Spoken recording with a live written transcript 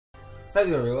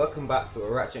Hello everyone, welcome back to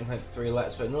a Ratchet and Clank 3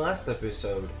 Let's Play. In the last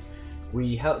episode,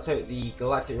 we helped out the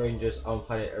Galactic Rangers on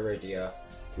planet Iridia.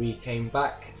 We came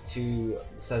back to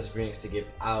Cesar Phoenix to give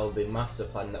Al the master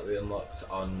plan that we unlocked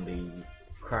on the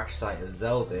crash site of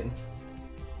Zeldin.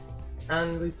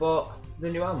 And we bought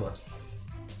the new armor.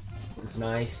 It's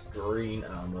nice green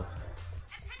armor.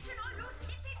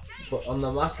 But on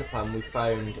the master plan we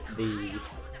found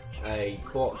a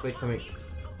Quark vidcomic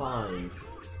 5.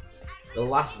 The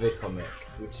last vidcomic,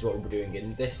 which is what we'll be doing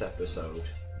in this episode.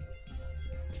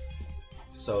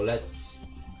 So let's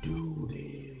do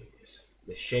this.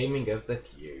 The Shaming of the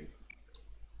Q,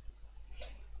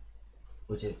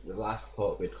 which is the last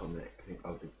Quark vidcomic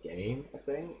of the game, I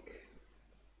think.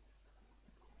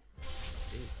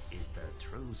 This is the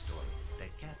true story that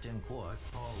Captain Quark,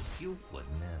 Paul Q, would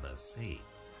never see.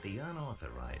 The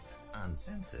unauthorized,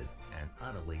 uncensored, and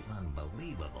utterly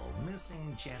unbelievable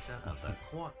missing chapter of the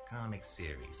Quark comic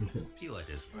series. Pure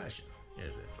discretion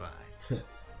is advised.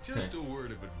 Just a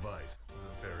word of advice,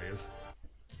 Nefarious.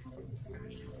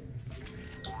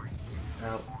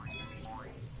 Now,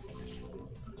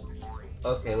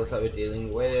 okay, looks like we're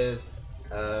dealing with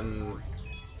ow.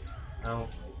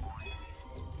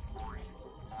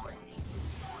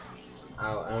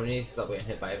 Ow, I need to stop getting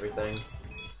hit by everything.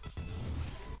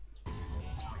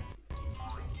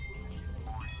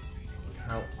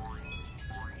 Ow.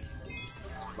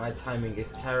 My timing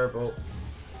is terrible.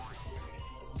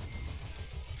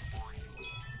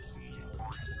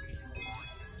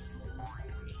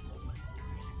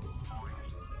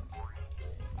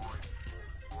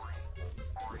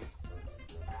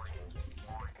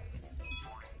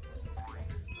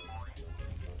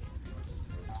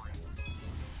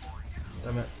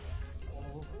 Damn it.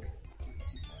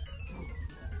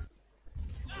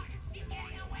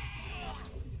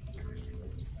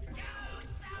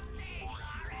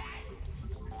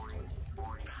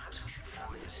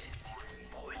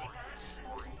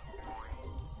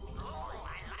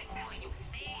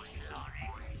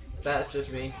 That's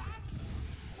just me.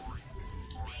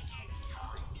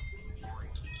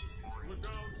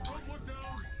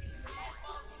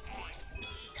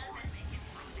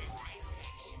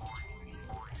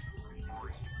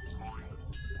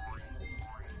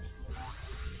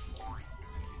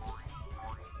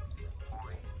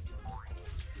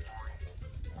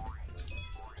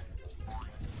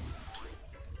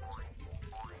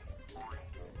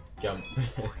 Jump.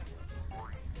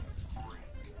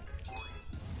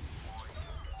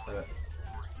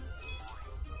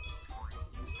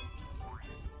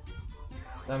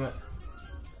 Damn it.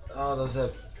 Oh, there was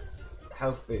a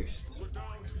health boost.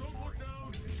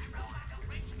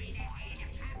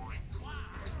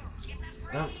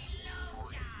 No.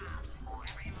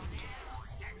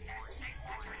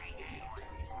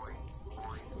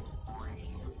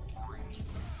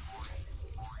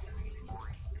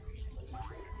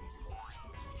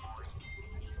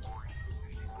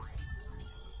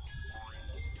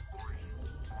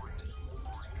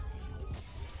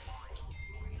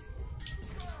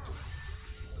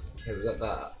 Okay, we got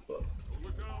that. But...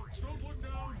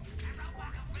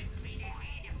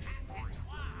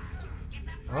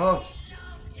 oh,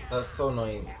 that's so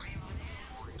annoying.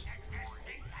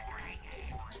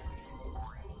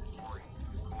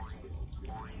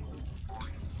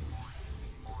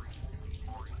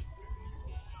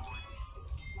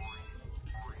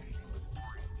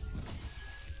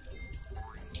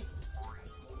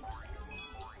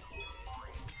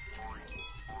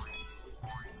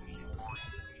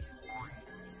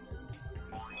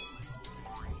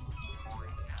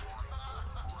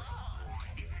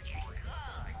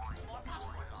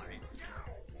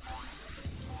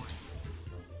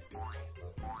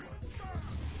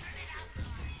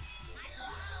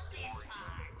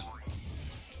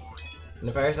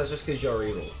 Nefarious, that's just because you're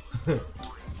evil.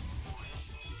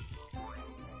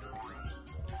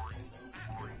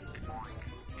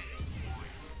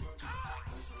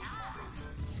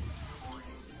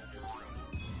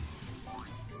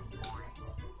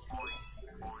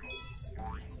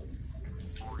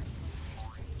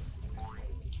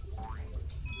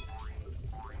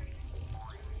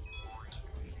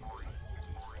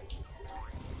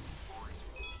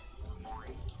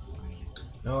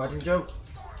 No, I didn't jump.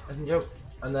 I didn't jump.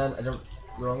 And then I jumped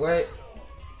the wrong way.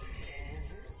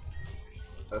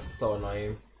 That's so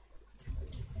annoying.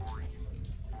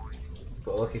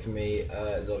 But lucky for me,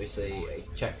 there's obviously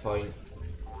a checkpoint.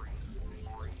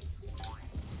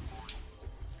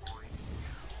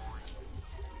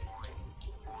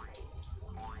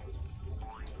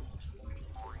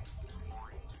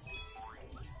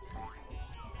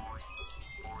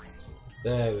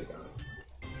 There we go.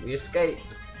 We escaped.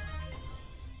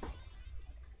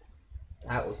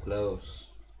 That was close.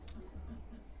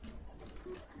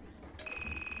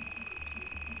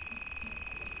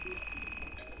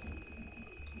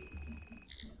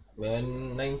 We're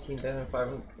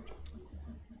 19,500.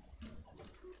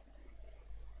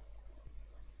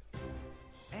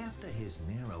 After his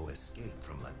narrow escape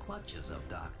from the clutches of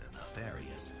Dr.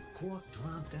 Nefarious, Quark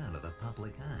dropped out of the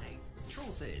public eye.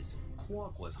 Truth is,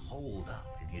 Quark was holed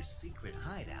up in his secret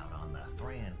hideout on the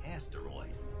Thran asteroid,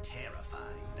 terrified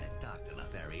that Dr.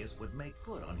 Nefarious would make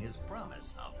good on his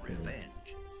promise of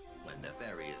revenge. When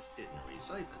Nefarious didn't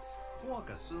resurface, Quark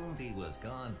assumed he was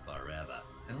gone forever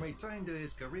and returned to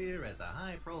his career as a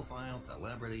high-profile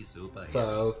celebrity superhero.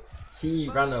 So he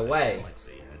ran away. The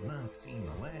galaxy had not seen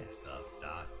the last of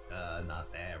Dr.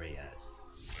 Nefarious.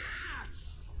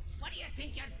 Ouch! What do you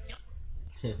think you're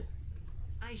doing?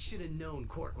 I should have known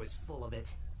Quark was full of it.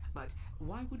 But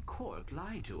why would Quark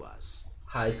lie to us?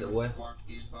 Hides away. Quark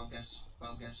is bogus,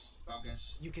 bogus,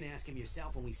 bogus. You can ask him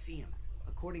yourself when we see him.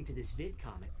 According to this vid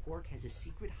comic, Quark has a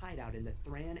secret hideout in the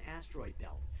Thran asteroid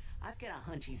belt. I've got a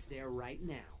hunch he's there right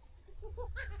now.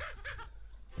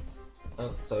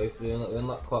 Oh, so if we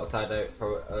unlock Quark's hideout,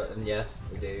 and yeah,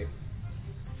 we do.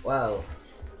 Well,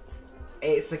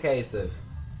 it's the case of,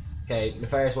 okay,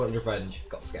 Nefarious wanted revenge,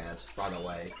 got scared, ran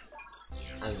away,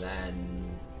 and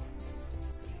then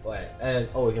wait,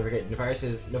 oh, we can forget Nefarious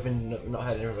is nothing, not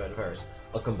heard anything about Nefarious.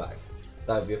 I'll come back.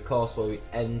 That would be, of course, where we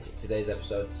end today's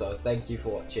episode. So thank you for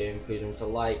watching. Please remember to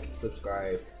like,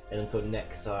 subscribe, and until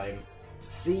next time,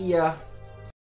 see ya.